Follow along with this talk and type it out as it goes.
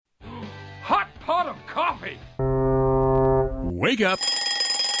pot of coffee. Wake up.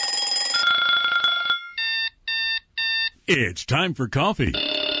 It's time for coffee.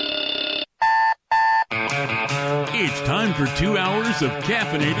 It's time for 2 hours of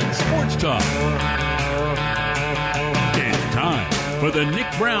caffeinated sports talk. It's time for the Nick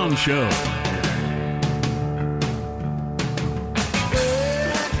Brown Show.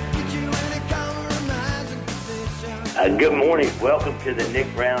 Good morning. Welcome to the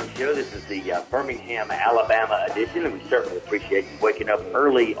Nick Brown Show. This is the Birmingham, Alabama edition, and we certainly appreciate you waking up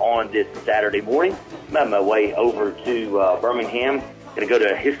early on this Saturday morning. I'm on my way over to Birmingham. Going to go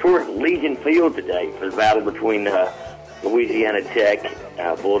to historic Legion Field today for the battle between Louisiana Tech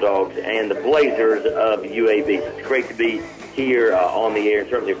Bulldogs and the Blazers of UAB. So it's great to be here on the air.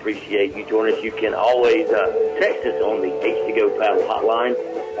 Certainly appreciate you joining us. You can always text us on the H2Go Paddle hotline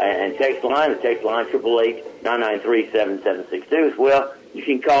and text line 888-993-7762 as well. You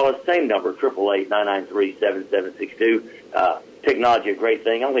can call us, same number, 888-993-7762. Technology, a great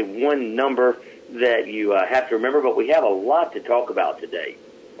thing. Only one number that you have to remember, but we have a lot to talk about today.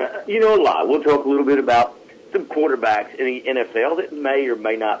 A lot. We'll talk a little bit about some quarterbacks in the NFL that may or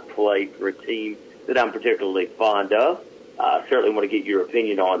may not play for a team that I'm particularly fond of. Certainly want to get your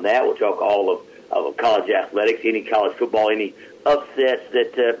opinion on that. We'll talk all of college athletics, any college football, any upsets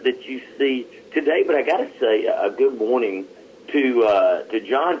that you see today. But I got to say a good morning to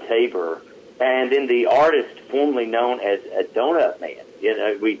John Tabor, and then the artist formerly known as a Donut Man.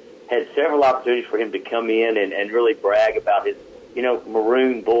 We had several opportunities for him to come in and really brag about his,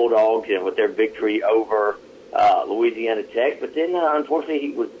 Maroon Bulldogs and with their victory over Louisiana Tech. But then,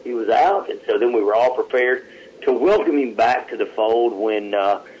 unfortunately, he was out, and so then we were all prepared to welcome him back to the fold when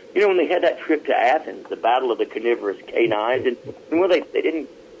when they had that trip to Athens, the Battle of the Carnivorous Canines, and they didn't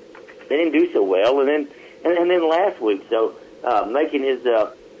do so well, and then last week, so making his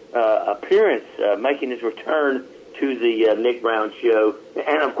appearance, making his return to the Nick Brown Show,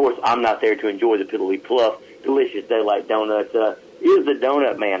 and of course I'm not there to enjoy the piddly pluff, delicious daylight donuts. Is the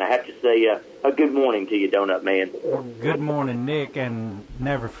Donut Man? I have to say a good morning to you, Donut Man. Good morning, Nick, and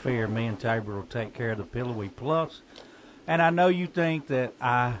never fear, me and Tabor will take care of the pillowy pluffs. And I know you think that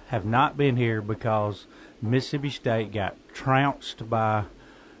I have not been here because Mississippi State got trounced by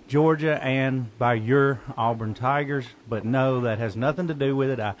Georgia and by your Auburn Tigers, but no, that has nothing to do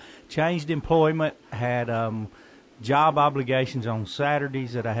with it. I changed employment, had job obligations on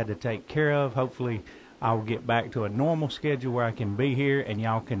Saturdays that I had to take care of. Hopefully I'll get back to a normal schedule where I can be here and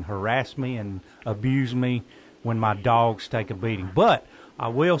y'all can harass me and abuse me when my dogs take a beating. But I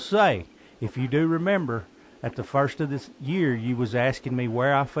will say, if you do remember, at the first of this year, you was asking me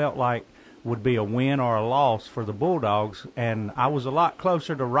where I felt like would be a win or a loss for the Bulldogs, and I was a lot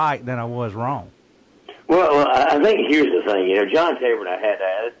closer to right than I was wrong. Well, I think here's the thing. John Tabor and I had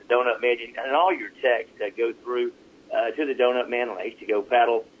this Donut Man, and all your texts that go through to the Donut Man on H2Go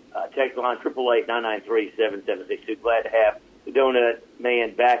Paddle. Text line 888-993-7762. Glad to have the Donut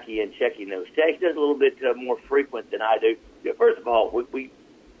Man back in checking those texts. Does a little bit more frequent than I do. First of all, we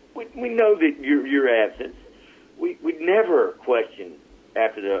know that your absence. We never questioned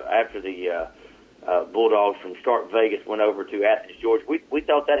after the Bulldogs from Stark Vegas went over to Athens, Georgia. We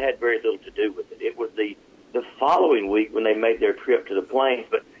thought that had very little to do with it. It was the following week when they made their trip to the Plains.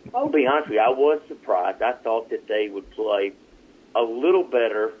 But I'll be honest with you, I was surprised. I thought that they would play a little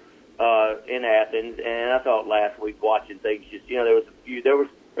better in Athens, and I thought last week watching things, just there were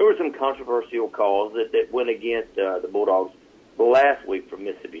some controversial calls that went against the Bulldogs last week from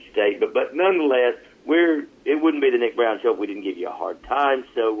Mississippi State, but nonetheless, it wouldn't be the Nick Brown Show if we didn't give you a hard time.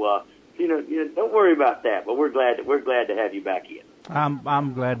 So don't worry about that. But we're glad to have you back in.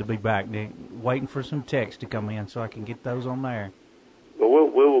 I'm glad to be back, Nick. Waiting for some texts to come in so I can get those on there.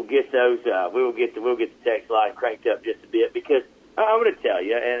 Well, we'll get those. We'll get the text line cranked up just a bit because I'm going to tell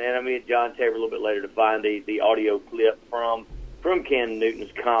you, and I'm going to John Tabor a little bit later to find the audio clip from Cam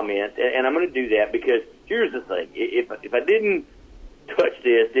Newton's comment, and I'm going to do that because here's the thing: if I didn't touch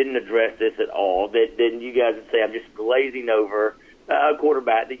this, didn't address this at all, then you guys would say I'm just glazing over a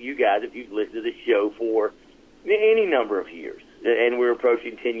quarterback that you guys, if you've listened to the show for any number of years, and we're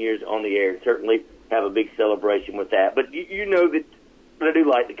approaching 10 years on the air, and certainly have a big celebration with that. But you know that I do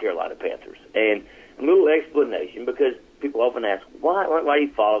like the Carolina Panthers, and a little explanation because people often ask why do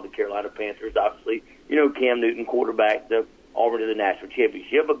you follow the Carolina Panthers? Obviously, Cam Newton quarterbacked the Auburn to the national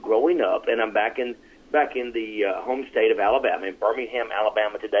championship, but growing up, and I'm back in the home state of Alabama, in Birmingham,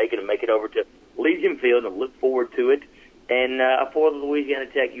 Alabama today, going to make it over to Legion Field and look forward to it, and for the Louisiana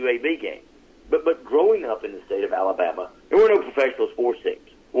Tech UAB game. But growing up in the state of Alabama, there were no professional sports teams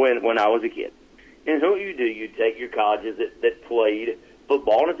when I was a kid. And so what you do, you take your colleges that played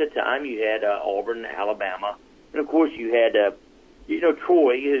football. And at the time, you had Auburn, Alabama, and of course you had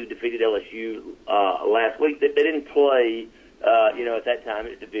Troy, who defeated LSU last week. They didn't play. At that time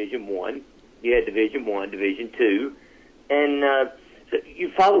it was Division I. You had Division I, Division II, and so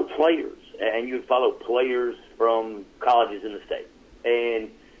you follow players, and you would follow players from colleges in the state. And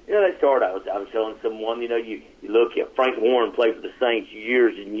that started. I was telling someone, you look at Frank Warren played for the Saints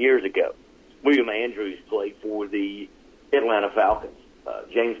years and years ago. William Andrews played for the Atlanta Falcons.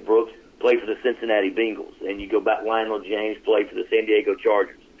 James Brooks played for the Cincinnati Bengals, and you go back. Lionel James played for the San Diego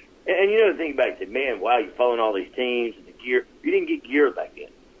Chargers. And the thing about it, you say, man, wow, you're following all these teams and the gear. You didn't get gear back then.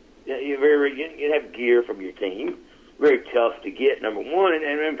 You didn't have gear from your team. Very tough to get, number one,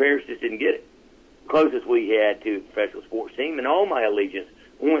 and parents just didn't get it. Closest we had to a professional sports team, and all my allegiance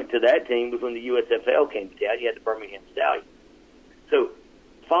went to that team was when the USFL came to town. You had the Birmingham Stallions. So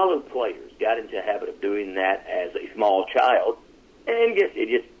followed players, got into the habit of doing that as a small child, and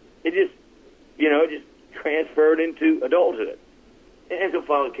it just transferred into adulthood. And so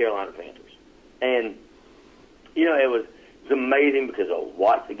followed Carolina Panthers. And, it was amazing because I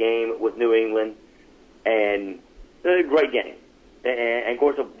watched the game with New England, and it was a great game. And of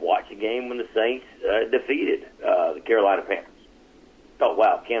course, I watched the game when the Saints defeated the Carolina Panthers. Thought,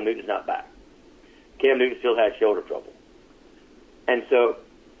 wow, Cam Newton's not back. Cam Newton still has shoulder trouble. And so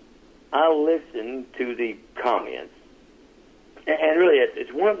I listened to the comments, and really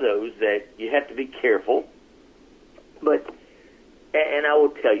it's one of those that you have to be careful. And I will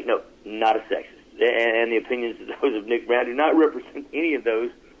tell you, no, not a sexist. And the opinions of those of Nick Brown do not represent any of those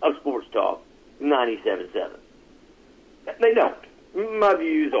of Sports Talk 97.7. They don't. My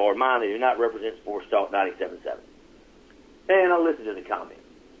views are mine. They do not represent Sports Talk 97.7. And I listen to the comments.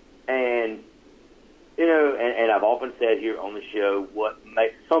 And, and I've often said here on the show what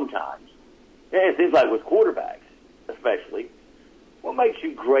makes sometimes, and it seems like with quarterbacks especially, what makes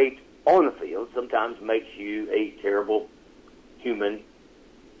you great on the field sometimes makes you a terrible human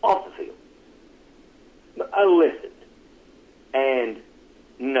off the field. But I listened, and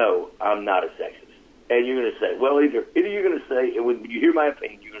no, I'm not a sexist. And you're going to say, well, either you're going to say, when you hear my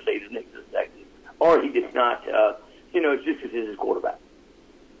opinion, you're going to say this Nick's a sexist, or he did not, it's just because he's his quarterback.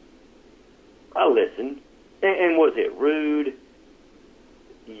 I listened, and was it rude?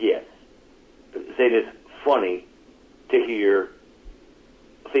 Yes. Saying it's funny to hear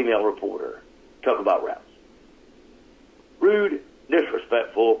a female reporter talk about routes. Rude,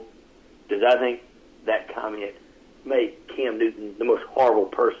 disrespectful. Does I think that comment made Cam Newton the most horrible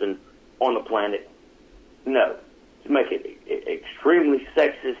person on the planet? No. To make it extremely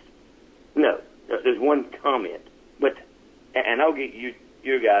sexist? No. There's one comment, and I'll get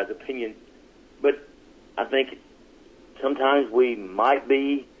your guys' opinion, but I think sometimes we might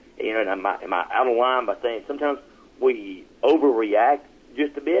be, am I out of line by saying sometimes we overreact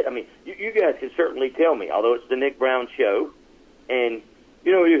just a bit? I mean, you guys can certainly tell me, although it's the Nick Brown Show, and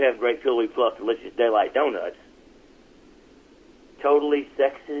we do have great Philly Fluff Delicious Daylight Donuts. Totally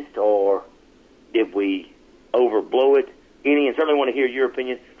sexist, or did we overblow it? And certainly want to hear your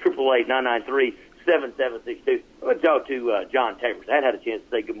opinion. 888-993-7762. I'm going to talk to John Tabor. I hadn't had a chance to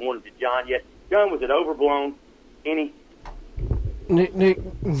say good morning to John yet. John, was it overblown? Any? Nick,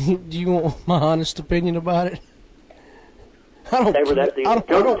 do you want my honest opinion about it? I don't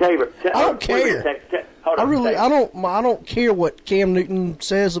care. I don't care what Cam Newton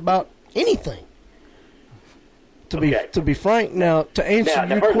says about anything. To be frank, now to answer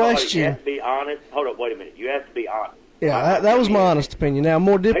your question, you have to be honest. Hold up, wait a minute. You have to be honest. Yeah, that was my honest opinion. Now, a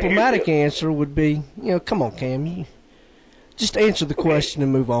more diplomatic answer would be, come on, Cam, you just answer the question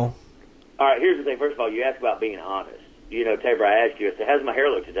and move on. All right. Here's the thing. First of all, you asked about being honest. Tabor, I asked you, I said, how's my hair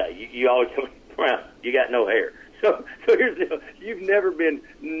look today? You always tell me, well, you got no hair. So here's the deal. You've never been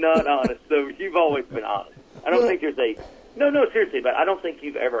not honest, so you've always been honest. I don't think there's no, seriously, but I don't think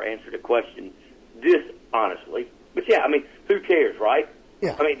you've ever answered a question dishonestly. But yeah, I mean, who cares, right?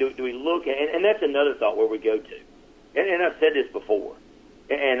 Yeah. I mean, do we look at, and that's another thought where we go to, and I've said this before,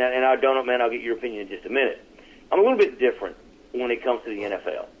 and I don't, man, I'll get your opinion in just a minute. I'm a little bit different when it comes to the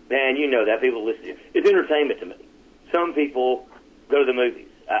NFL. And you know that, people listen to it. It's entertainment to me. Some people go to the movies.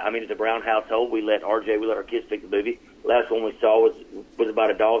 I mean, it's a Brown household. We let our kids pick the movie. Last one we saw was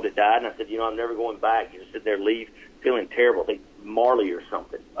about a dog that died, and I said, I'm never going back. You just sit there, leave, feeling terrible. I think Marley or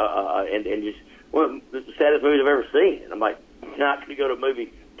something, and just it's the saddest movie I've ever seen. And I'm like, not going to go to a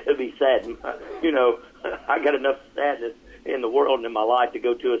movie to be sad. I got enough sadness in the world and in my life to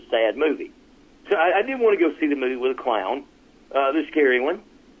go to a sad movie. So I didn't want to go see the movie with a clown, the scary one,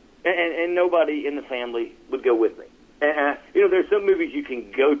 and nobody in the family would go with me. And, there's some movies you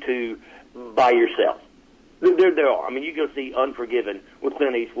can go to by yourself. There are. I mean, you go see Unforgiven with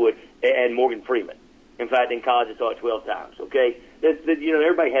Clint Eastwood and Morgan Freeman. In fact, in college, I saw it 12 times, okay?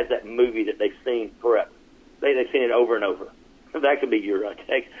 Everybody has that movie that they've seen forever. They've seen it over and over. That could be your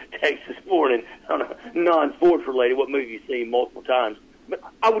text this morning on a non-sports related, what movie you've seen multiple times. But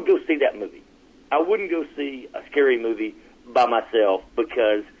I would go see that movie. I wouldn't go see a scary movie by myself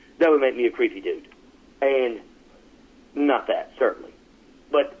because that would make me a creepy dude. And not that, certainly.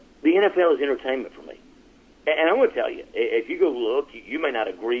 But the NFL is entertainment for me. And I'm going to tell you, if you go look, you may not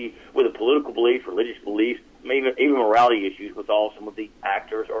agree with a political belief, religious belief, even morality issues with some of the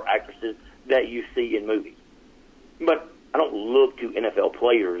actors or actresses that you see in movies. But I don't look to NFL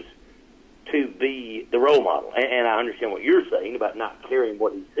players to be the role model. And I understand what you're saying about not caring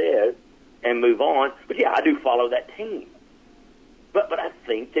what he says and move on. But, yeah, I do follow that team. But I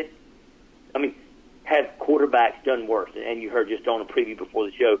think that, have quarterbacks done worse? And you heard just on a preview before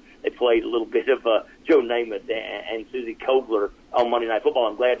the show, they played a little bit of Joe Namath and Susie Kobler on Monday Night Football.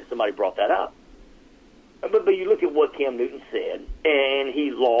 I'm glad that somebody brought that up. But you look at what Cam Newton said, and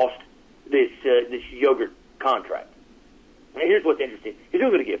he lost this yogurt contract. And here's what's interesting. He's still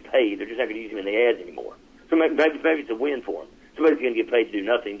going to get paid. They're just not going to use him in the ads anymore. So maybe it's a win for him. Somebody's going to get paid to do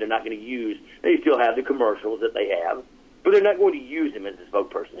nothing. They're not going to use – they still have the commercials that they have, but they're not going to use him as a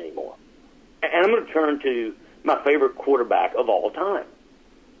spokesperson anymore. And I'm going to turn to my favorite quarterback of all time.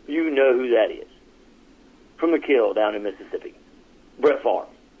 You know who that is. From the Kill down in Mississippi. Brett Favre.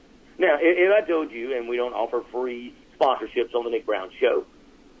 Now, if I told you, and we don't offer free sponsorships on the Nick Brown Show,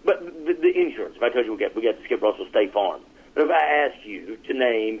 but the insurance, if I told you we got the Skip Russell State Farm, but if I asked you to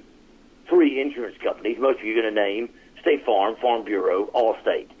name 3 insurance companies, most of you are going to name State Farm, Farm Bureau,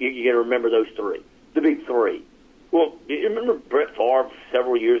 Allstate. You got to remember those 3, the big 3. Well, you remember Brett Favre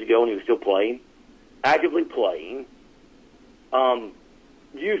several years ago when he was still playing, actively playing,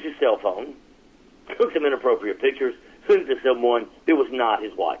 used his cell phone, took some inappropriate pictures, sent it to someone that was not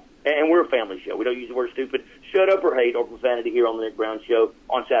his wife. And we're a family show. We don't use the word stupid, shut up or hate or profanity here on the Nick Brown Show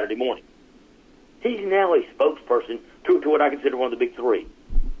on Saturday morning. He's now a spokesperson to what I consider one of the big 3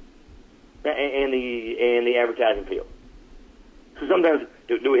 in the advertising field. So sometimes,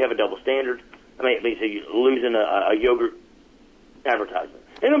 do we have a double standard? So you're losing a yogurt advertisement.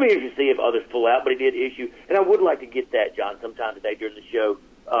 And it'll be interesting to see if others pull out, but he did issue. And I would like to get that, John, sometime today during the show,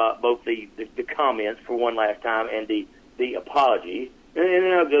 both the comments for one last time and the apology. And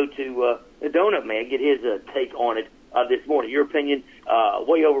then I'll go to the Donut Man, get his take on it this morning. Your opinion,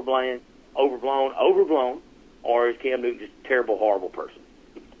 way overblown, or is Cam Newton just a terrible, horrible person?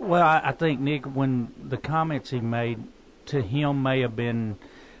 Well, I think, Nick, when the comments he made to him may have been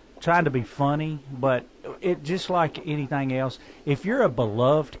trying to be funny, but it just like anything else, if you're a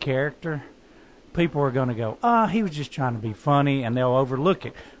beloved character, people are going to go, he was just trying to be funny, and they'll overlook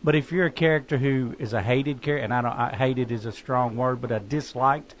it. But if you're a character who is a hated character, and hated is a strong word, but a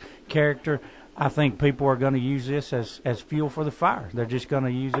disliked character, I think people are going to use this as fuel for the fire. They're just going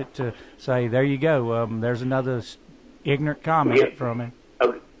to use it to say, there you go, there's another ignorant comment from him.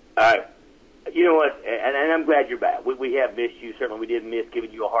 Okay. All right. You know what, and I'm glad you're back. We have missed you. Certainly we did miss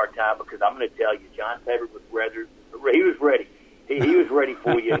giving you a hard time because I'm going to tell you, John Tabor was he was ready. He was ready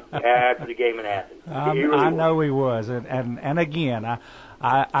for you after the game in Athens. I know he was. And again,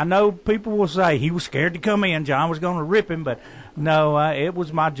 I know people will say he was scared to come in. John was going to rip him, but no, it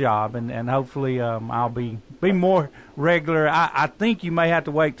was my job, and hopefully I'll be more regular. I think you may have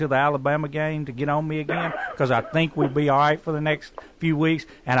to wait till the Alabama game to get on me again because I think we'll be all right for the next few weeks,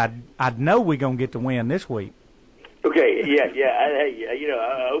 and I know we're going to get the win this week. Okay, yeah.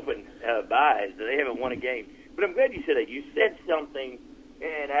 Open buys. They haven't won a game. But I'm glad you said that. You said something,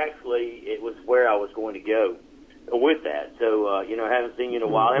 and actually it was where I was going to go with that. So, I haven't seen you in a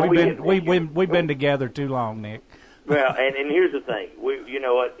while. And we've been together too long, Nick. Well, and here's the thing. You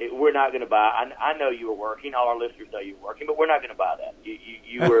know what? We're not going to buy. I know you were working. All our listeners know you were working, but we're not going to buy that.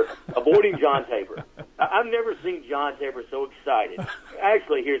 You were avoiding John Tabor. I've never seen John Tabor so excited.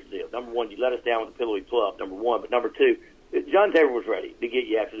 Actually, here's the deal. Number one, you let us down with the Pillowy Pluff, number one. But number two, John Tabor was ready to get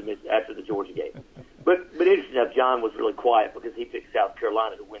you after the Georgia game. But interesting enough, John was really quiet because he picked South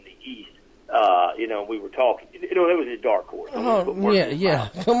Carolina to win the East. We were talking. That was his dark horse. Yeah.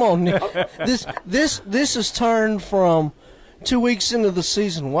 Come on, Nick. This has turned from 2 weeks into the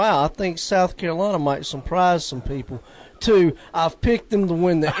season. Wow, I think South Carolina might surprise some people. To I've picked them to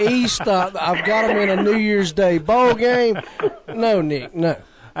win the East. I've got them in a New Year's Day bowl game. No, Nick, no.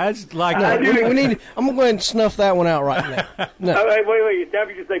 That's like we need. I'm gonna go ahead and snuff that one out right now. No. Wait. It's time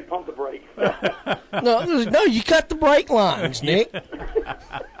for you to say pump the brakes. No, you cut the brake lines, Nick.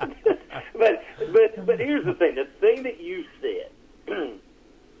 But here's the thing. The thing that you said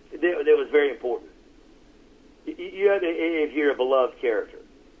that was very important. You have to, if you're a beloved character.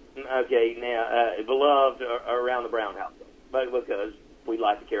 Okay, now, beloved around the Brown household. But because we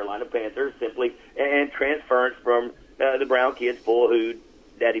like the Carolina Panthers simply, and transference from the Brown kids pull who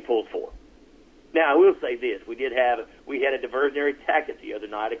Daddy pulls for. Now, I will say this. We had a diversionary tactic the other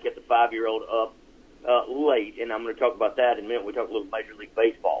night. I kept the 5-year-old up late, and I'm going to talk about that in a minute. We talk a little Major League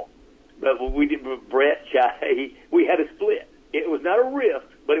Baseball. But we did with Brett, Chai, we had a split. It was not a rift,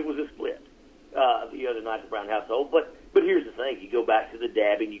 but it was a split the other night in the Brown household. But here's the thing. You go back to the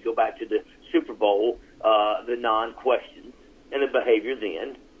dabbing. You go back to the Super Bowl, the non-questions, and the behavior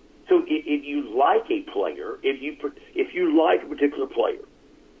then. So if you like a player, if you like a particular player,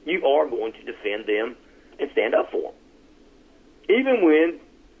 you are going to defend them and stand up for them. Even when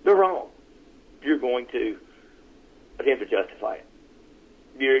they're wrong, you're going to attempt to justify it.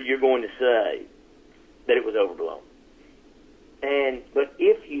 You're going to say that it was overblown. But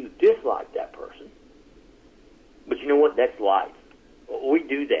if you dislike that person, but you know what? That's life. We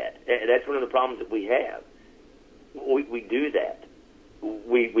do that. That's one of the problems that we have. We do that.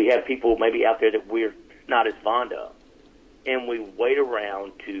 We have people maybe out there that we're not as fond of, and we wait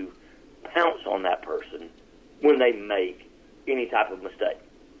around to pounce on that person when they make any type of mistake.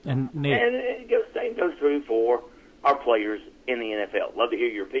 And same goes through for our players in the NFL. Love to hear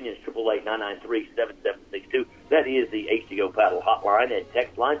your opinions. 888-993-7762. That is the H2Go Paddle hotline and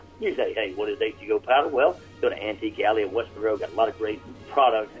text line. You say, hey, what is H2Go Paddle? Well, go to Antique Alley in West Monroe. Got a lot of great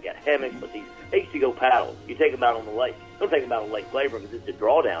products. Got hammocks, but these H2Go paddles, you take them out on the lake. Don't take them out on Lake Flavor because it's a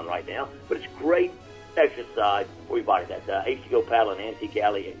drawdown right now, but it's great exercise for your body. That's H2Go Paddle in Antique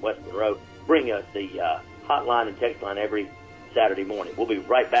Alley in West Monroe. Bring us the hotline and text line every Saturday morning. We'll be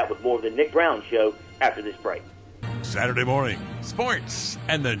right back with more of the Nick Brown Show after this break. Saturday morning, sports,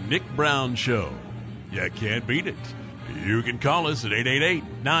 and the Nick Brown Show. You can't beat it. You can call us at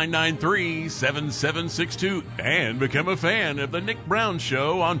 888-993-7762 and become a fan of the Nick Brown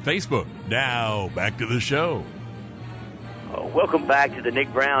Show on Facebook. Now, back to the show. Welcome back to the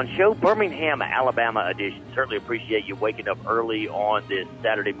Nick Brown Show, Birmingham, Alabama edition. Certainly appreciate you waking up early on this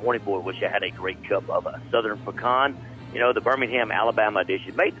Saturday morning. Boy, wish I had a great cup of Southern Pecan. You know, the Birmingham, Alabama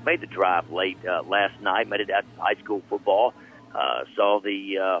edition made the drive late last night, made it out to high school football, saw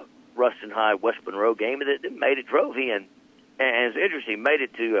the Ruston High West Monroe game, and then made it, drove in. And it's interesting, made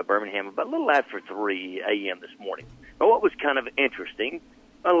it to Birmingham about a little after 3 a.m. this morning. But what was kind of interesting,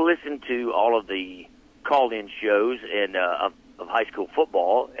 I listened to all of the call-in shows of high school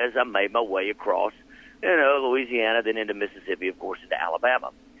football as I made my way across, Louisiana, then into Mississippi, of course, into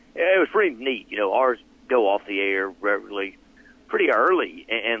Alabama. It was pretty neat. Ours go off the air regularly pretty early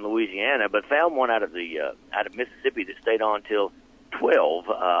in Louisiana, but found one out of Mississippi that stayed on till 12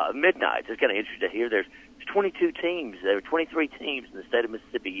 midnight. So it's kind of interesting to hear. There's 22 teams. There are 23 teams in the state of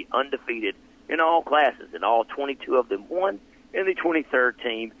Mississippi undefeated in all classes, and all 22 of them won. And the 23rd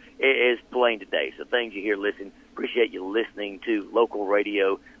team is playing today. So things you hear, listen. Appreciate you listening to local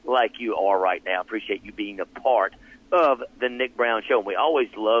radio like you are right now. Appreciate you being a part of the Nick Brown Show. And we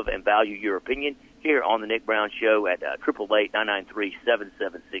always love and value your opinion here on the Nick Brown Show at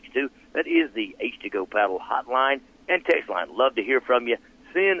 888-993-7762. That is the H2Go Paddle hotline and text line. Love to hear from you.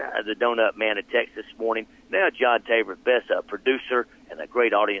 Send the Donut Man a text this morning. Now, John Tabor, best producer and the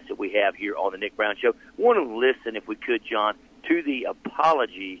great audience that we have here on the Nick Brown Show. Want to listen, if we could, John, to the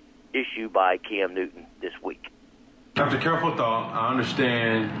apology issued by Cam Newton this week. After careful thought, I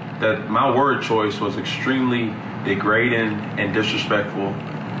understand that my word choice was extremely degrading and disrespectful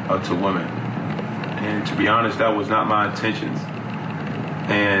to women. And to be honest, that was not my intentions.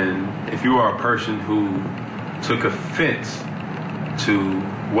 And if you are a person who took offense to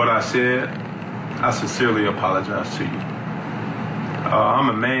what I said, I sincerely apologize to you. I'm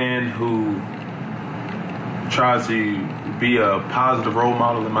a man who tries to be a positive role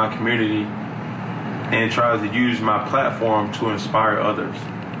model in my community and tries to use my platform to inspire others.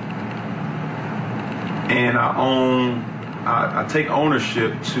 And I take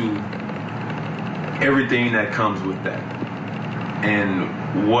ownership to everything that comes with that.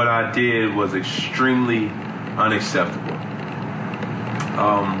 And what I did was extremely unacceptable.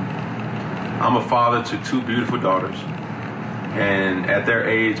 I'm a father to 2 beautiful daughters. And at their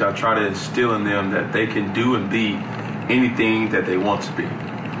age, I try to instill in them that they can do and be anything that they want to be.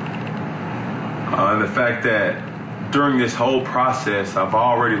 And the fact that during this whole process, I've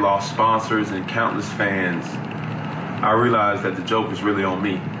already lost sponsors and countless fans, I realized that the joke is really on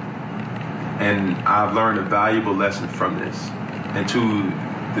me. And I've learned a valuable lesson from this. And to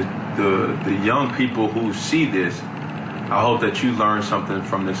the young people who see this, I hope that you learn something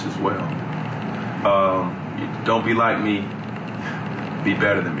from this as well. Don't be like me, be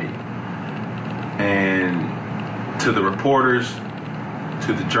better than me. And To the reporters,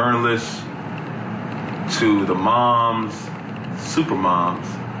 to the journalists, to the moms, super moms,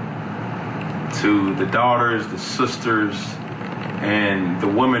 to the daughters, the sisters, and the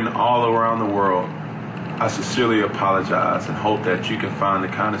women all around the world, I sincerely apologize and hope that you can find the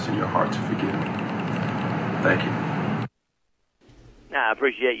kindness in your heart to forgive me. Thank you. I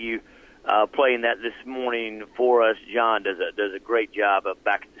appreciate you playing that this morning for us. John does a great job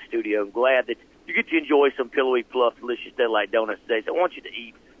back at the studio. I'm glad that you get to enjoy some Pillowy Fluff delicious Daylight Donuts today. So I want you to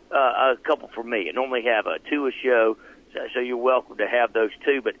eat a couple for me. I normally have two a show, so you're welcome to have those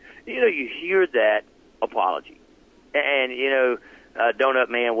two. But, you hear that apology. And, Donut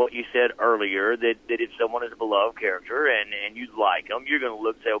Man, what you said earlier, that if someone is a beloved character and you like them, you're going to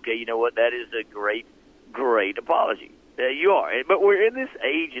look and say, okay, you know what, that is a great, great apology. You are. But we're in this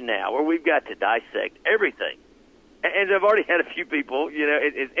age now where we've got to dissect everything. And I've already had a few people,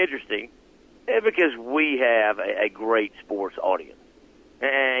 it's interesting, because we have a great sports audience.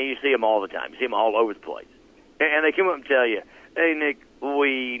 And you see them all the time. You see them all over the place. And they come up and tell you, hey, Nick,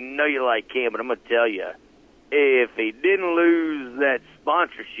 we know you like Cam, but I'm going to tell you, if he didn't lose that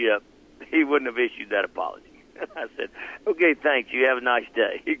sponsorship, he wouldn't have issued that apology. I said, okay, thanks. You have a nice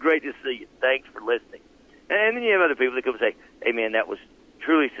day. Great to see you. Thanks for listening. And then you have other people that come and say, hey, man, that was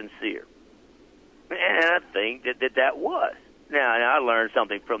truly sincere. And I think that was. Now, and I learned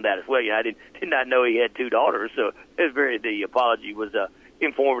something from that as well. I did not know he had two daughters, so the apology was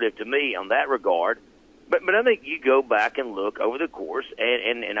informative to me on that regard. But I think you go back and look over the course,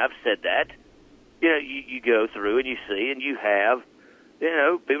 and I've said that. You go through and you see, and you have,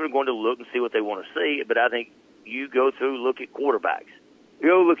 people are going to look and see what they want to see. But I think you go through, look at quarterbacks. You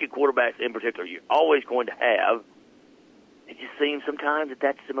go look at quarterbacks in particular. You're always going to have. It just seems sometimes that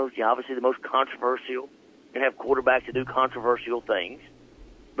that's obviously the most controversial. And have quarterbacks that do controversial things.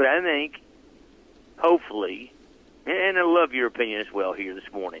 But I think, hopefully, and I love your opinion as well here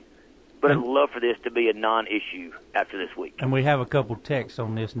this morning, but I'd love for this to be a non-issue after this week. And we have a couple texts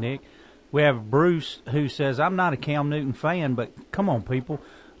on this, Nick. We have Bruce who says, I'm not a Cam Newton fan, but come on, people.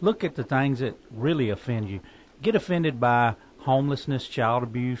 Look at the things that really offend you. Get offended by homelessness, child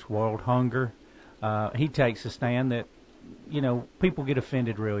abuse, world hunger. He takes a stand that, people get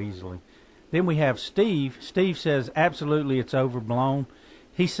offended real easily. Then we have Steve. Steve says, absolutely, it's overblown.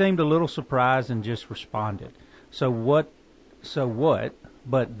 He seemed a little surprised and just responded. So what?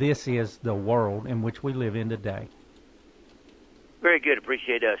 But this is the world in which we live in today. Very good.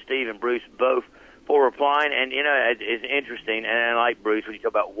 Appreciate Steve and Bruce both for replying. And, it's interesting. And I like Bruce when you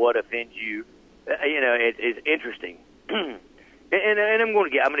talk about what offends you. It's interesting. and I'm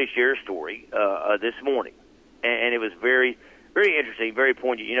going to share a story this morning. And it was very, very interesting, very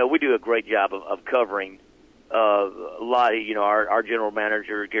poignant. We do a great job of covering a lot of, our general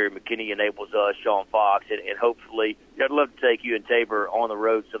manager, Gary McKinney, enables us, Sean Fox, and hopefully, I'd love to take you and Tabor on the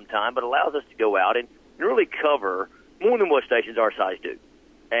road sometime, but allows us to go out and really cover more than what stations our size do.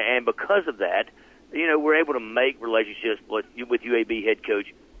 And because of that, we're able to make relationships with UAB head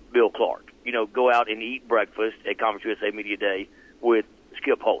coach Bill Clark. Go out and eat breakfast at Conference USA Media Day with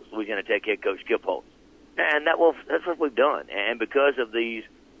Skip Holtz, Louisiana Tech head coach Skip Holtz. And that's what we've done. And because of these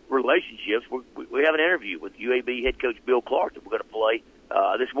relationships, we have an interview with UAB head coach Bill Clark that we're going to play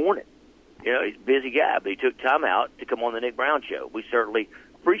this morning. He's a busy guy, but he took time out to come on the Nick Brown Show. We certainly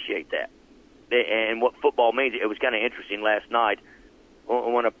appreciate that. And what football means, it was kind of interesting last night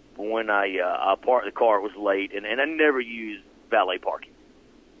when I parked the car. It was late, and I never use valet parking.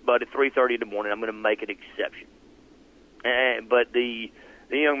 But at 3:30 in the morning, I'm going to make an exception. But the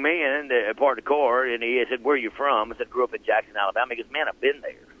young man that parked the car, and he said, where are you from? I said, grew up in Jackson, Alabama. He goes, man, I've been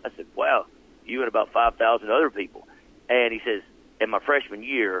there. I said, wow, you and about 5,000 other people. And he says, in my freshman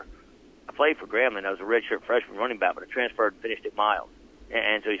year, I played for Grambling. I was a redshirt freshman running back, but I transferred and finished at Miles.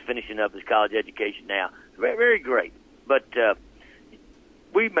 And so he's finishing up his college education now. Very, very great. But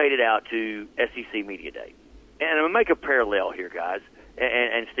we made it out to SEC Media Day. And I'm going to make a parallel here, guys.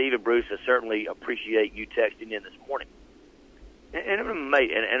 And Steve and Bruce, I certainly appreciate you texting in this morning. And I'm going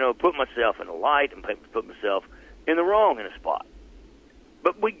to put myself in the light and put myself in the wrong in a spot.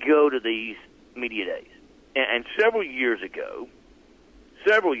 But we go to these media days. And several years ago,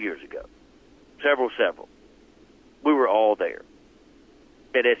 we were all there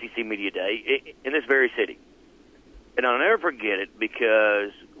at SEC Media Day in this very city. And I'll never forget it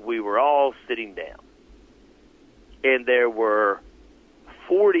because we were all sitting down. And there were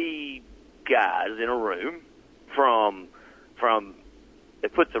 40 guys in a room from they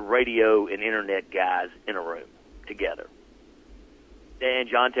put the radio and internet guys in a room together. And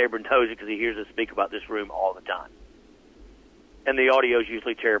John Tabor knows it because he hears us speak about this room all the time. And the audio is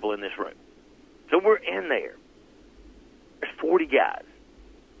usually terrible in this room. So we're in there. There's 40 guys,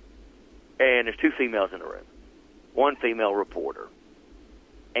 and there's 2 females in the room. 1 female reporter,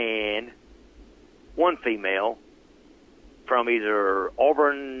 and 1 female from either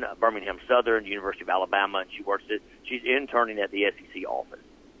Auburn, Birmingham Southern, University of Alabama, and she's interning at the SEC office.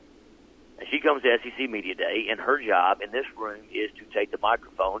 And she comes to SEC Media Day, and her job in this room is to take the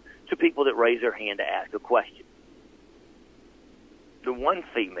microphone to people that raise their hand to ask a question. The 1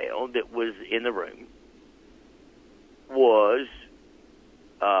 female that was in the room was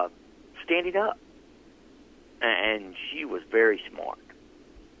standing up, and she was very smart,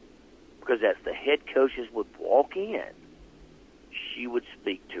 because as the head coaches would walk in, she would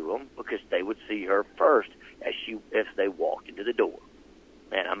speak to them because they would see her first as they walked into the door.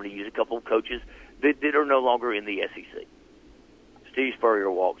 And I'm going to use a couple of coaches that are no longer in the SEC. Steve Spurrier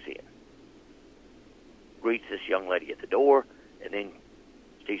walks in, greets this young lady at the door, and then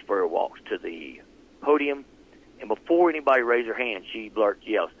Steve Spurrier walks to the podium, and before anybody raises their hand, she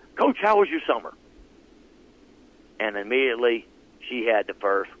yells, "Coach, how was your summer?" And immediately she had the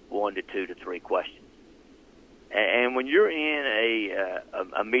first 1 to 2 to 3 questions. And when you're in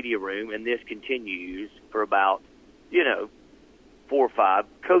a media room, and this continues for about, 4 or 5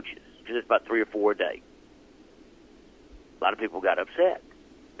 coaches, because it's about 3 or 4 a day, a lot of people got upset.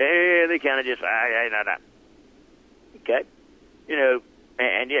 And they kind of just, okay?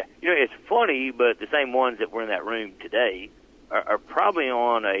 It's funny, but the same ones that were in that room today are probably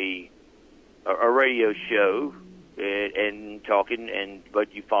on a radio show and talking,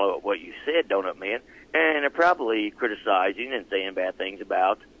 but you follow up what you said, Donut Man, and they're probably criticizing and saying bad things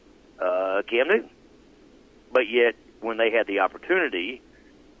about Cam Newton. But yet, when they had the opportunity,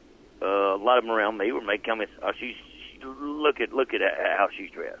 a lot of them around me were making comments. Oh, look at how she's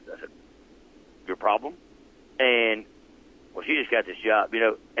dressed. I said, your problem? And well, she just got this job,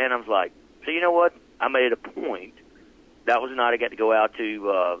 And I was like, so you know what? I made it a point. That was the night I got to go out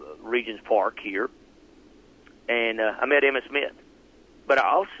to Regents Park here, and I met Emmett Smith. But I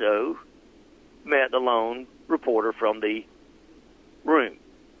also met the lone reporter from the room.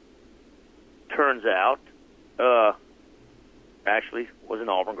 Turns out, actually was an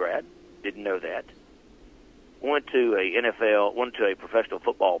Auburn grad. Didn't know that. Went to a professional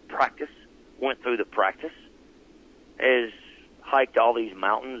football practice. Went through the practice. Has hiked all these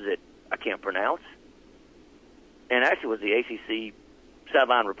mountains that I can't pronounce. And actually was the ACC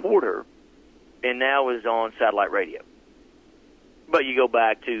sideline reporter, and now is on satellite radio. But you go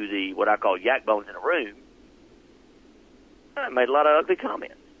back to the what I call yak bones in a room, I made a lot of ugly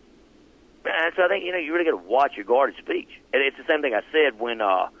comments. And so I think, you really got to watch your guarded speech. And it's the same thing I said when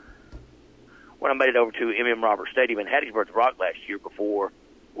I made it over to M.M. Roberts Stadium in Hattiesburg Rock last year before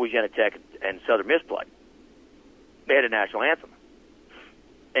Louisiana Tech and Southern Miss played. They had a national anthem.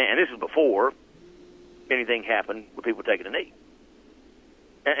 And this was before anything happened with people taking a knee.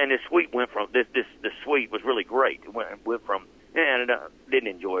 And this suite went from, this suite was really great. It went from, and I didn't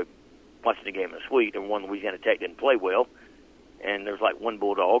enjoy watching the game in the suite, and one Louisiana Tech didn't play well, and there was like 1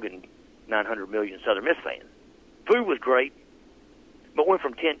 Bulldog and 900 million Southern Miss fans. Food was great, but went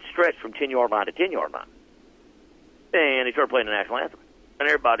from 10-yard line to 10-yard line. And they started playing the national anthem. And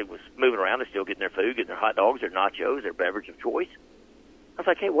everybody was moving around. They're still getting their food, getting their hot dogs, their nachos, their beverage of choice. I was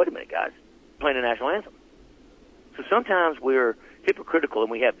like, hey, wait a minute, guys. Playing the national anthem. So sometimes we're hypocritical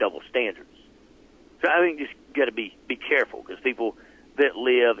and we have double standards. So I think you just got to be careful, because people that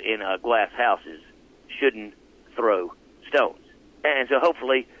live in glass houses shouldn't throw stones. And so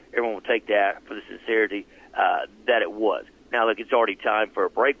hopefully everyone will take that for the sincerity that it was. Now, look, it's already time for a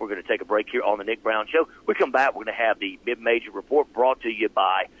break. We're going to take a break here on the Nick Brown Show. We come back, we're going to have the mid-major report brought to you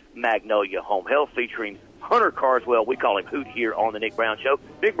by Magnolia Home Health, featuring Hunter Carswell. We call him Hoot here on the Nick Brown Show.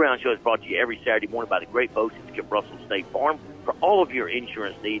 Nick Brown Show is brought to you every Saturday morning by the great folks at Skip Russell State Farm for all of your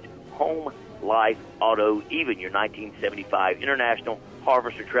insurance needs, home, life, auto, even your 1975 International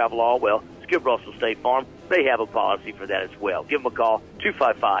Harvester Travel All. Well, Skip Russell State Farm, they have a policy for that as well. Give them a call,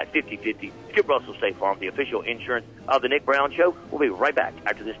 255-5050. Skip Russell State Farm, the official insurance of the Nick Brown Show. We'll be right back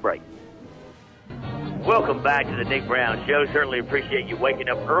after this break. Welcome back to the Nick Brown Show. Certainly appreciate you waking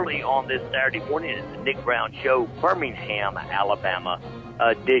up early on this Saturday morning. It's the Nick Brown Show, Birmingham, Alabama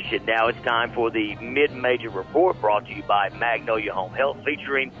edition. Now it's time for the mid-major report brought to you by Magnolia Home Health,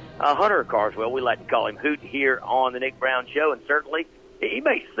 featuring Hunter Carswell. We like to call him Hoot here on the Nick Brown Show, and certainly he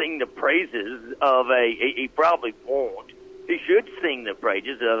may sing the praises of he probably won't. He should sing the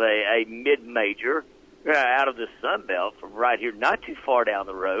praises of a mid-major out of the Sun Belt from right here, not too far down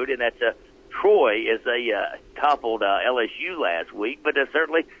the road, and that's Troy, as they toppled LSU last week. But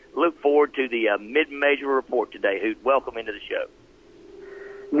certainly look forward to the mid-major report today, Hoot. Welcome into the show.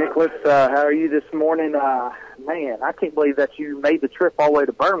 Nicholas, how are you this morning? Man, I can't believe that you made the trip all the way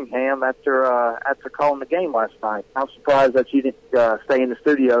to Birmingham after calling the game last night. I'm surprised that you didn't stay in the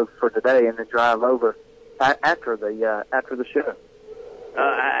studio for today and then drive over after the show.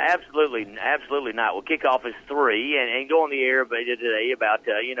 Absolutely not. Well, kickoff is 3, and go on the air today about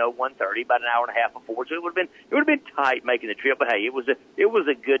 1:30, about an hour and a half before. So it would have been tight making the trip, but hey, it was a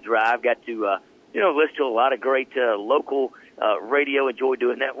good drive. Got to listen to a lot of great local radio. Enjoy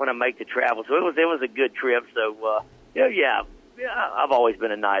doing that when I make the travel. So it was a good trip. So yeah, I've always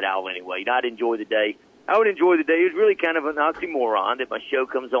been a night owl anyway. I'd enjoy the day. I would enjoy the day. It's really kind of an oxymoron that my show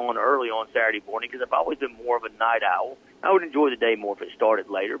comes on early on Saturday morning because I've always been more of a night owl. I would enjoy the day more if it started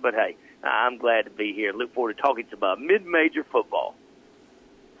later, but hey, I'm glad to be here. Look forward to talking some mid-major football.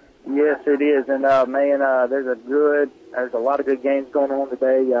 Yes, it is, and there's a lot of good games going on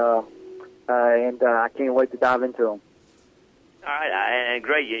today, and I can't wait to dive into them. All right, and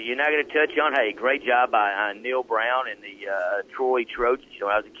great. You're not going to touch on, hey, great job by Neil Brown and the Troy Trojans.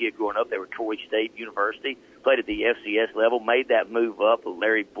 When I was a kid growing up, they were Troy State University, played at the FCS level, made that move up.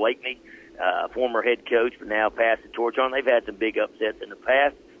 Larry Blakeney, former head coach, but now passed the torch on. They've had some big upsets in the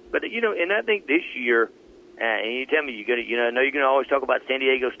past. But, and I think this year, and you tell me I know you're going to always talk about San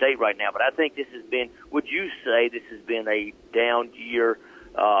Diego State right now, but I think this has been, would you say this has been a down year?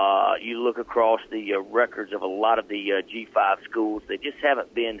 You look across the records of a lot of the G5 schools; they just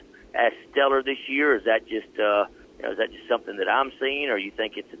haven't been as stellar this year. Is that just something that I'm seeing, or you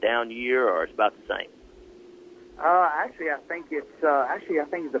think it's a down year, or it's about the same? Actually, I think it's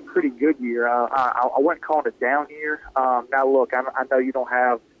a pretty good year. I wouldn't call it a down year. Now, look, I know you don't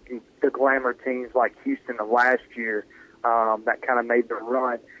have the glamour teams like Houston of last year that kind of made the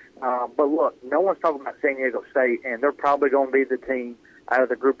run. But look, no one's talking about San Diego State, and they're probably going to be the team out of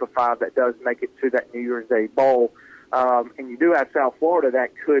the group of 5 that does make it to that New Year's Day Bowl. And you do have South Florida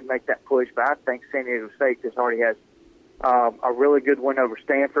that could make that push, but I think San Diego State just already has a really good win over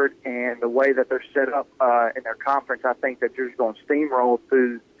Stanford, and the way that they're set up in their conference, I think that you're just going to steamroll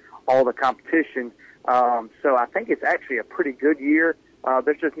through all the competition. So I think it's actually a pretty good year.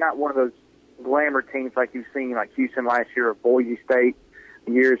 There's just not one of those glamour teams like you've seen, like Houston last year or Boise State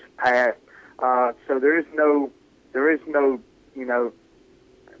years past. So there's no,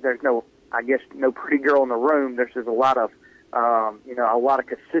 I guess, no pretty girl in the room. There's just a lot of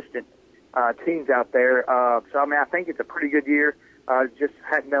consistent teams out there. So, I mean, I think it's a pretty good year. Just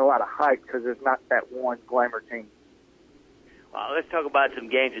hadn't been a lot of hype because there's not that one glamour team. Let's talk about some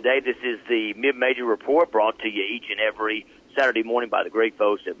games today. This is the Mid-Major Report brought to you each and every Saturday morning by the great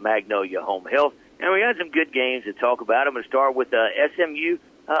folks at Magnolia Home Health. And we got some good games to talk about. I'm going to start with SMU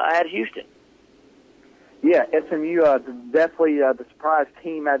at Houston. Yeah, SMU definitely the surprise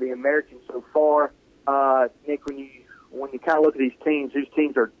team out of the American so far. Nick, when you kind of look at these teams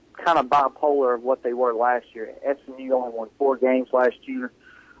are kind of bipolar of what they were last year. SMU only won 4 games last year,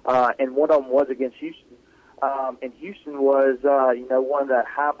 and one of them was against Houston. And Houston was, one of the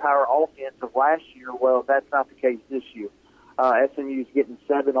high-power offense of last year. Well, that's not the case this year. SMU is getting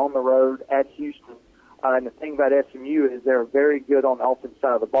 7 on the road at Houston. And the thing about SMU is they're very good on the offensive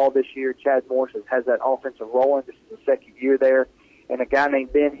side of the ball this year. Chad Morris has that offensive rolling. This is the second year there. And a guy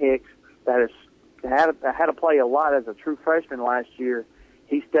named Ben Hicks that had to play a lot as a true freshman last year.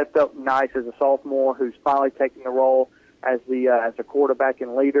 He stepped up nice as a sophomore who's finally taking the role as a quarterback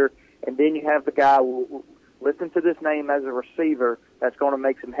and leader. And then you have the guy, listen to this name as a receiver, that's going to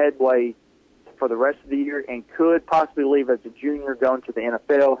make some headway for the rest of the year and could possibly leave as a junior going to the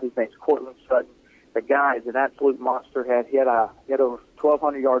NFL. His name's Cortland Sutton. The guy is an absolute monster. He had over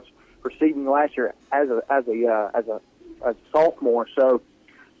 1,200 yards receiving last year as a sophomore. So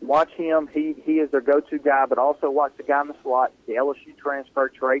watch him. He is their go-to guy, but also watch the guy in the slot, the LSU transfer,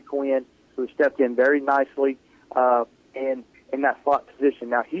 Trey Quinn, who stepped in very nicely in that slot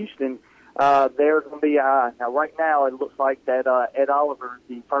position. Now, Houston, they're going to be now right now it looks like that Ed Oliver,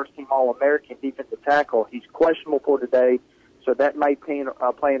 the first-team All-American defensive tackle, he's questionable for today, so that may play in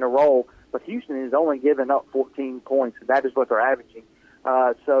a role. But Houston is only giving up 14 points. That is what they're averaging.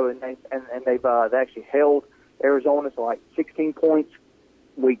 They've actually held Arizona to like 16 points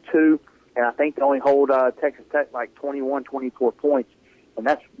week 2, and I think they only hold Texas Tech like 21, 24 points, and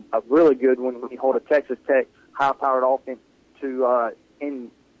that's really good when you hold a Texas Tech high-powered offense to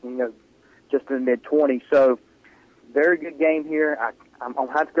just in the mid-20s. So very good game here. I'm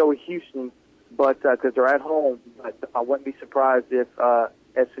gonna have to go with Houston, but because they're at home. But I wouldn't be surprised if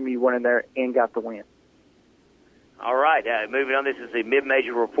SMU went in there and got the win. All right, moving on. This is the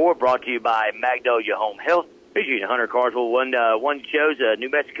Mid-Major Report brought to you by Magnolia Home Health. Featuring Hunter Carswell. One chose New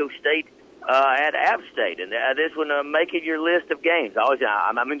Mexico State at App State, and this one making your list of games.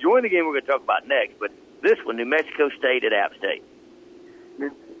 I'm enjoying the game we're going to talk about next, but this one, New Mexico State at App State.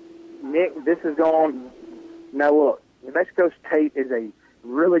 Nick, this is going. Now look, New Mexico State is a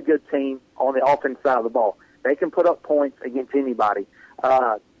really good team on the offense side of the ball. They can put up points against anybody.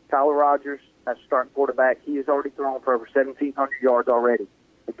 Tyler Rogers, that's starting quarterback. He has already thrown for over 1,700 yards already.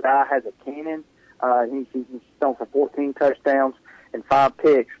 The guy has a cannon. He's thrown for 14 touchdowns and 5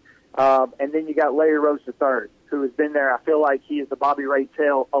 picks. And then you got Larry Rose III, who has been there. I feel like he is the Bobby Ray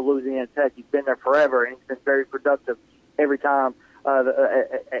Tell of Louisiana Tech. He's been there forever, and he's been very productive every time,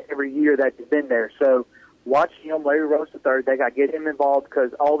 every year that he's been there. So watch him, Larry Rose III. They got to get him involved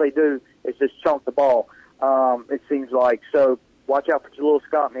because all they do is just chunk the ball, it seems like. So watch out for Jalil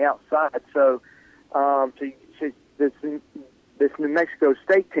Scott on the outside. So this New Mexico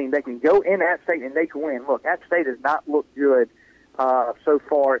State team, they can go in App State and they can win. Look, App State has not looked good so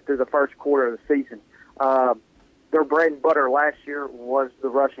far through the first quarter of the season. Their bread and butter last year was the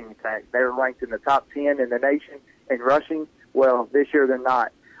rushing attack. They were ranked in the top 10 in the nation in rushing. Well, this year they're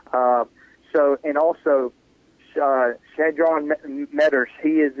not. And also Shadron Metters,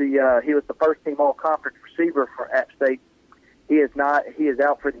 he was the first team all-conference receiver for App State. He is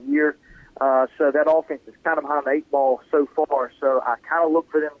out for the year. So that offense is kind of behind the 8 ball so far. So I kind of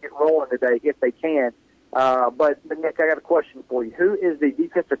look for them to get rolling today if they can. But Nick, I got a question for you. Who is the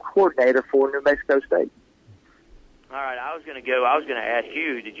defensive coordinator for New Mexico State? All right, I was going to ask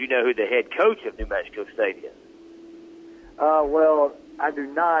you, did you know who the head coach of New Mexico State is? Well, I do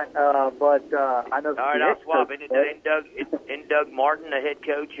not, but I know. All right, I'll swap. Isn't Doug Martin, the head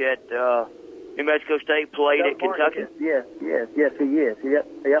coach at New Mexico State, played at Kentucky? Yes, he is.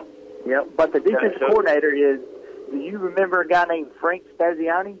 Yep. But the defensive coordinator is, do you remember a guy named Frank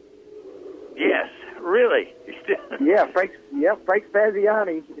Spaziani? Yes, really? Frank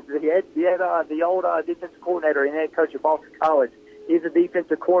Spaziani, the old defensive coordinator and head coach at Boston College. He's a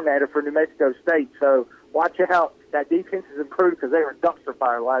defensive coordinator for New Mexico State. So watch out. That defense has improved because they were dumpster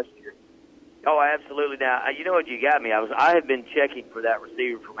fire last year. Oh, absolutely. Now, you know what you got me? I have been checking for that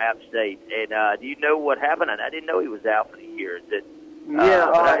receiver from App State, and do you know what happened? I didn't know he was out for the year. Is it?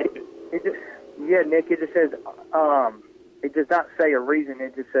 Nick. It just says it does not say a reason.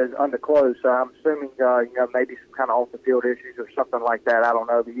 It just says undisclosed. So I'm assuming maybe some kind of off the field issues or something like that. I don't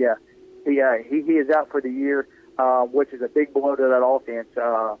know, but he is out for the year, which is a big blow to that offense.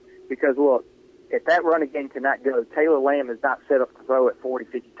 Because look, if that run again cannot go, Taylor Lamb is not set up to throw it 40,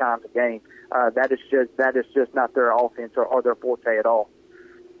 50 times a game. That is just not their offense or their forte at all.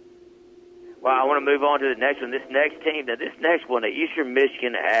 Well, I want to move on to the next one. This next team, Eastern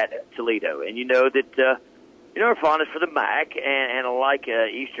Michigan at Toledo, and you know that our fondness for the MAC, and like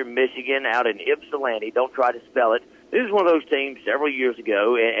Eastern Michigan out in Ypsilanti. Don't try to spell it. This is one of those teams several years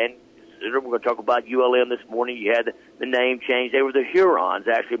ago, and we're going to talk about ULM this morning. You had the name change. They were the Hurons,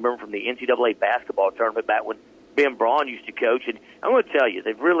 actually, remember from the NCAA basketball tournament back when Ben Braun used to coach. And I'm going to tell you,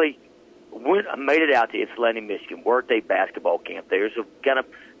 they've really made it out to Ypsilanti, Michigan, worked a basketball camp there, so kind of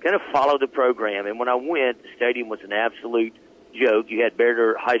followed the program. And when I went, the stadium was an absolute joke. You had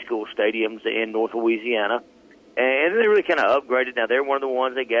better high school stadiums in North Louisiana, and they really kind of upgraded. Now, they're one of the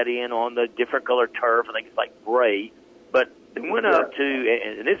ones that got in on the different color turf. I think it's like gray. But they went up to,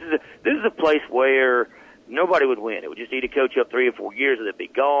 and this is a place where nobody would win. It would just need to coach up 3 or 4 years and they'd be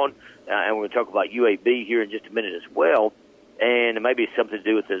gone. And we're going to talk about UAB here in just a minute as well. And it may be something to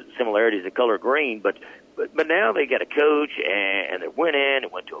do with the similarities of color green. But now they got a coach and they're winning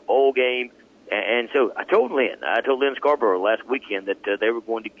and went to a bowl game. And so I told Lyn Scarbrough last weekend that they were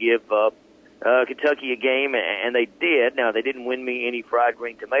going to give Kentucky a game, and they did. Now, they didn't win me any fried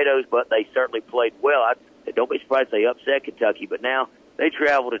green tomatoes, but they certainly played well. Don't be surprised if they upset Kentucky, but now they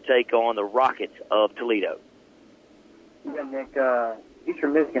travel to take on the Rockets of Toledo. Yeah, Nick,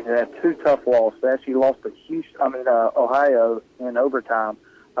 Eastern Michigan had 2 tough losses. They actually lost to Ohio in overtime,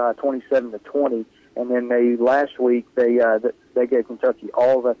 27-20, and then last week they gave Kentucky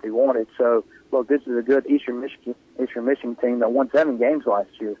all that they wanted. So, look, this is a good Eastern Michigan team that won 7 games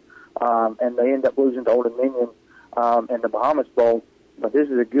last year, and they end up losing to Old Dominion in the Bahamas Bowl. But this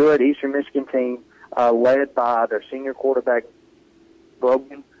is a good Eastern Michigan team. Led by their senior quarterback,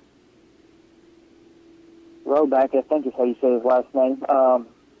 Roback, I think is how you say his last name.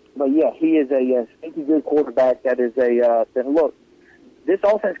 But yeah, he is a sneaky good quarterback. That is then look, this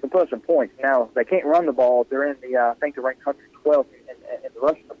offense can put some points. Now, they can't run the ball. They're in I think they're ranked 112th in the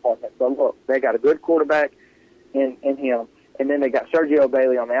rushing department. But look, they got a good quarterback in him. And then they got Sergio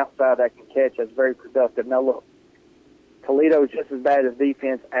Bailey on the outside that can catch. That's very productive. Now, look, Toledo is just as bad as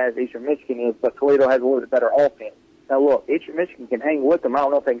defense as Eastern Michigan is, but Toledo has a little bit better offense. Now, look, Eastern Michigan can hang with them. I don't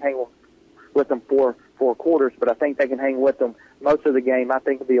know if they can hang with with them for 4 quarters, but I think they can hang with them most of the game. I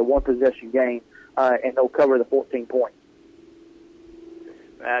think it'll be a one-possession game, and they'll cover the 14 points.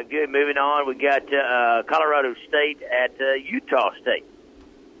 Good. Moving on, we got Colorado State at Utah State.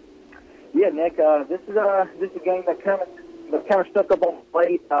 Yeah, Nick. This is a game that kind of stuck up on the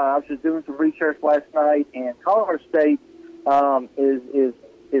plate. I was just doing some research last night, and Colorado State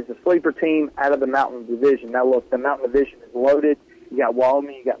is a sleeper team out of the Mountain Division. Now, look, the Mountain Division is loaded. You got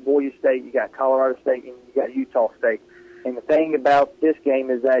Wyoming, you got Boise State, you got Colorado State, and you got Utah State. And the thing about this game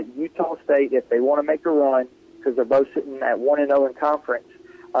is that Utah State, if they want to make a run, because they're both sitting at 1-0 in conference,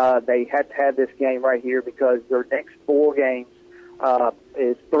 they have to have this game right here because their next 4 games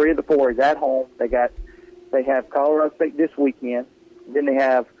is 3 of the 4 is at home. They have Colorado State this weekend. Then they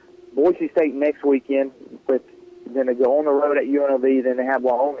have Boise State next weekend. Then they go on the road at UNLV. Then they have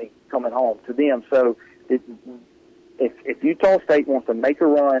Wyoming coming home to them. So if Utah State wants to make a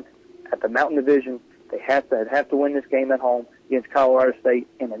run at the Mountain Division, they have to win this game at home against Colorado State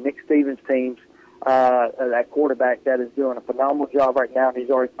and the Nick Stevens teams. That quarterback that is doing a phenomenal job right now. He's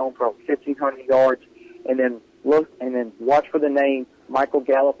already thrown for 1,500 yards. And then watch for the name Michael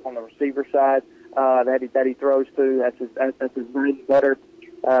Gallup on the receiver side that he throws to. That's his bread and butter.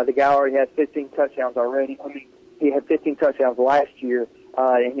 The guy already has 15 touchdowns already. I mean, he had 15 touchdowns last year,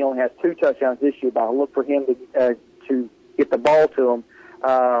 and he only has 2 touchdowns this year. But I look for him to get the ball to him.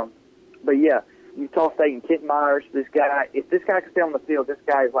 But yeah, Utah State and Kent Myers. This guy, if this guy can stay on the field, this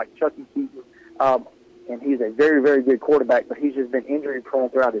guy is like Chucky Keaton, and he's a very, very good quarterback. But he's just been injury prone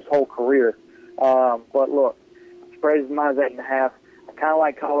throughout his whole career. But look, spread is minus 8.5. I kind of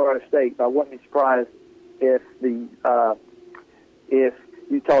like Colorado State, but I wouldn't be surprised if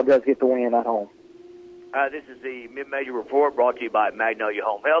Utah does get the win at home. This is the Mid-Major Report brought to you by Magnolia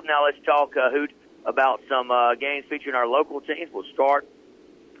Home Health. Now let's talk, Hoot, about some games featuring our local teams. We'll start.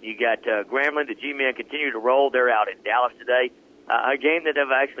 You got Grambling. The G-Men continue to roll. They're out in Dallas today. A game that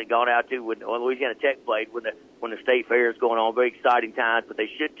I've actually gone out to when Louisiana Tech played when the state fair is going on. Very exciting times, but they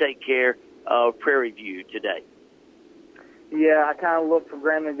should take care of Prairie View today. Yeah, I kind of look for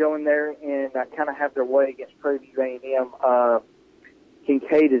Grambling going there, and I kind of have their way against Prairie View A&M.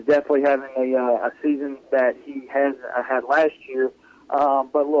 Kincaid is definitely having a season that he has had last year.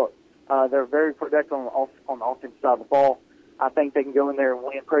 But look, they're very productive on the offensive side of the ball. I think they can go in there and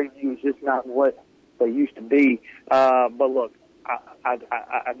win. Prairie View is just not what they used to be. But look,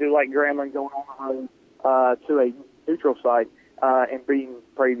 I do like Grambling going on the road to a neutral site and beating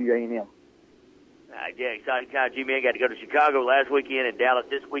Prairie View A&M. Yeah, exciting time. G-Men got to go to Chicago last weekend and Dallas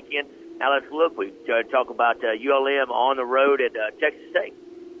this weekend. Now let's look. We talk about ULM on the road at Texas State.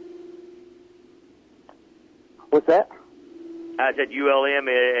 What's that? I said ULM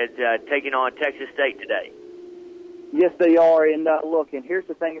is taking on Texas State today. Yes, they are. And look, and here's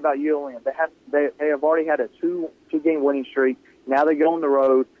the thing about ULM: they have already had a two-game winning streak. Now they go on the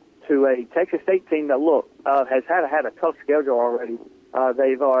road to a Texas State team that has had a tough schedule already.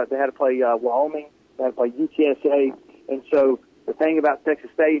 They had to play Wyoming, they had to play UTSA, and so the thing about Texas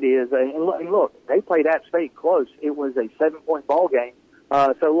State is, and look, they played App State close. It was a 7-point ball game.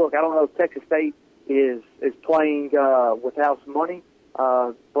 So look, I don't know if Texas State is playing without some money,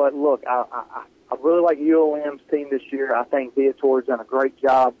 but look, I really like ULM's team this year. I think Viator's done a great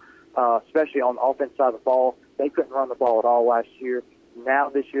job, especially on the offense side of the ball. They couldn't run the ball at all last year. Now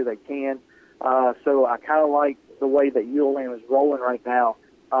this year they can. So I kind of like the way that ULM is rolling right now.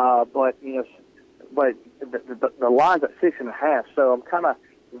 But the line's at 6.5. So I'm kind of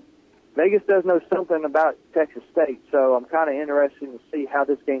Vegas does know something about Texas State. So I'm kind of interested to see how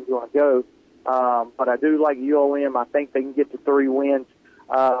this game's going to go. But I do like ULM. I think they can get to 3 wins.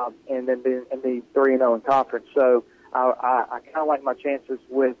 And then be 3-0 in conference. So I kind of like my chances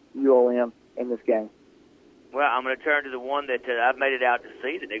with ULM in this game. Well, I'm going to turn to the one that I've made it out to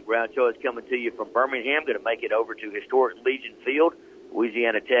see. The Nick Brown Show is coming to you from Birmingham. Going to make it over to historic Legion Field.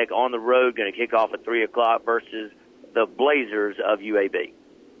 Louisiana Tech on the road. Going to kick off at 3 o'clock versus the Blazers of UAB.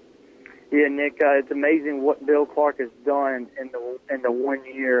 Yeah, Nick, it's amazing what Bill Clark has done in the 1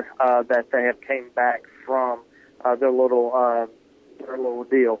 year that they have came back from their little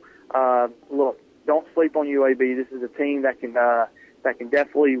deal. Look, don't sleep on UAB. This is a team that can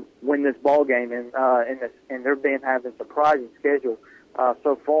definitely win this ball game, and they've been having a surprising schedule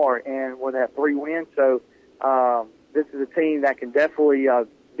so far, and with that 3 wins. So this is a team that can definitely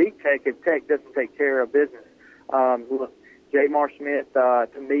beat Tech if Tech doesn't take care of business. Look, Jamar Smith,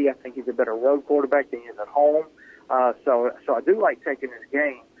 to me, I think he's a better road quarterback than he is at home. So I do like Tech in this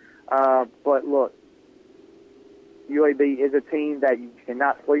game. But look, UAB is a team that you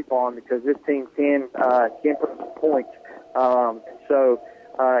cannot sleep on because this team can put some points. So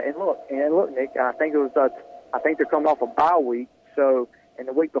And look, Nick. I think it was. I think they're coming off a bye week. So, and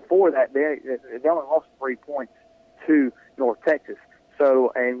the week before that, they only lost 3 points to North Texas.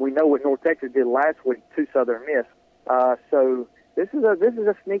 So, and we know what North Texas did last week to Southern Miss. So this is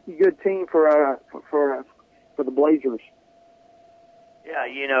a sneaky good team for the Blazers. Yeah,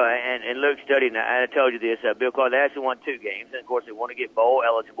 and Luke studied, and I told you this, Bill Clark, they actually won 2 games, and of course they want to get bowl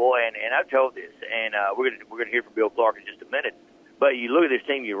eligible, and I've told this, and we're gonna hear from Bill Clark in just a minute. But you look at this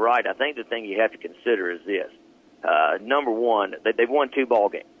team, you're right. I think the thing you have to consider is this: number one, they've won 2 ball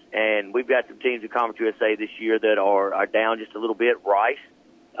games, and we've got some teams in Conference USA this year that are down just a little bit. Rice,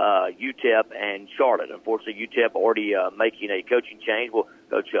 UTEP, and Charlotte. Unfortunately, UTEP already making a coaching change. Well,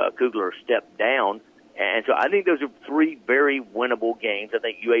 Coach Kugler stepped down. And so I think those are 3 very winnable games. I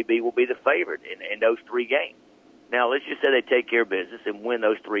think UAB will be the favorite in those 3 games. Now, let's just say they take care of business and win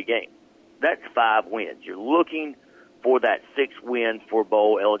those 3 games. That's 5 wins. You're looking for that 6th win for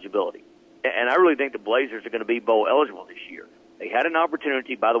bowl eligibility. And I really think the Blazers are going to be bowl eligible this year. They had an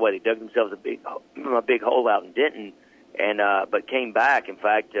opportunity. By the way, they dug themselves a big hole out in Denton, but came back. In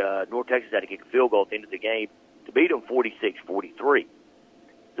fact, North Texas had to kick a field goal at the end of the game to beat them 46-43.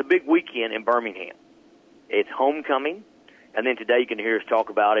 It's a big weekend in Birmingham. It's homecoming, and then today you can hear us talk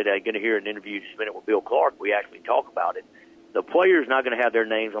about it. I'm going to hear an interview just a minute with Bill Clark. We actually talk about it. The players not going to have their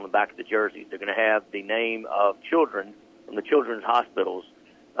names on the back of the jerseys. They're going to have the name of children from the children's hospitals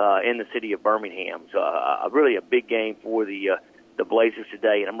in the city of Birmingham. So really a big game for the Blazers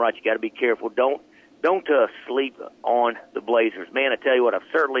today. And I'm right, you got to be careful. Don't sleep on the Blazers. Man, I tell you what, I've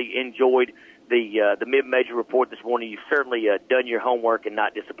certainly enjoyed the mid-major report this morning. You've certainly done your homework and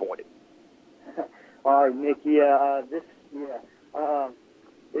not disappointed. All right, Nick. It's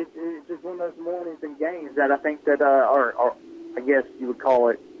just one of those mornings and games that I think that are I guess you would call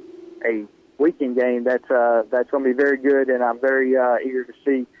it a weekend game. That's going to be very good, and I'm very eager to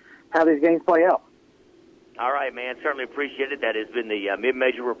see how these games play out. All right, man. Certainly appreciate it. That has been the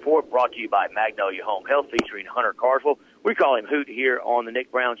mid-major report brought to you by Magnolia Home Health, featuring Hunter Carswell. We call him Hoot here on the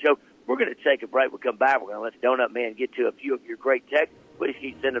Nick Brown Show. We're going to take a break. We'll come back. We're going to let the Donut Man get to a few of your great texts. Please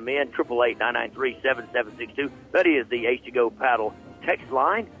keep sending them in, 888-993-7762. That is the H2Go Paddle text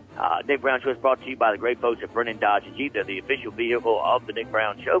line. Nick Brown Show is brought to you by the great folks at Brennan Dodge and Jeep. They're the official vehicle of the Nick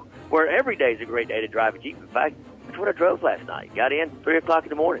Brown Show, where every day is a great day to drive a Jeep. In fact, that's what I drove last night. Got in 3 o'clock in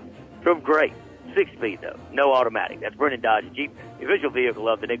the morning. Drove great. 6-speed, though. No automatic. That's Brennan Dodge and Jeep, the official vehicle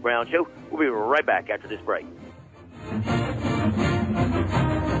of the Nick Brown Show. We'll be right back after this break.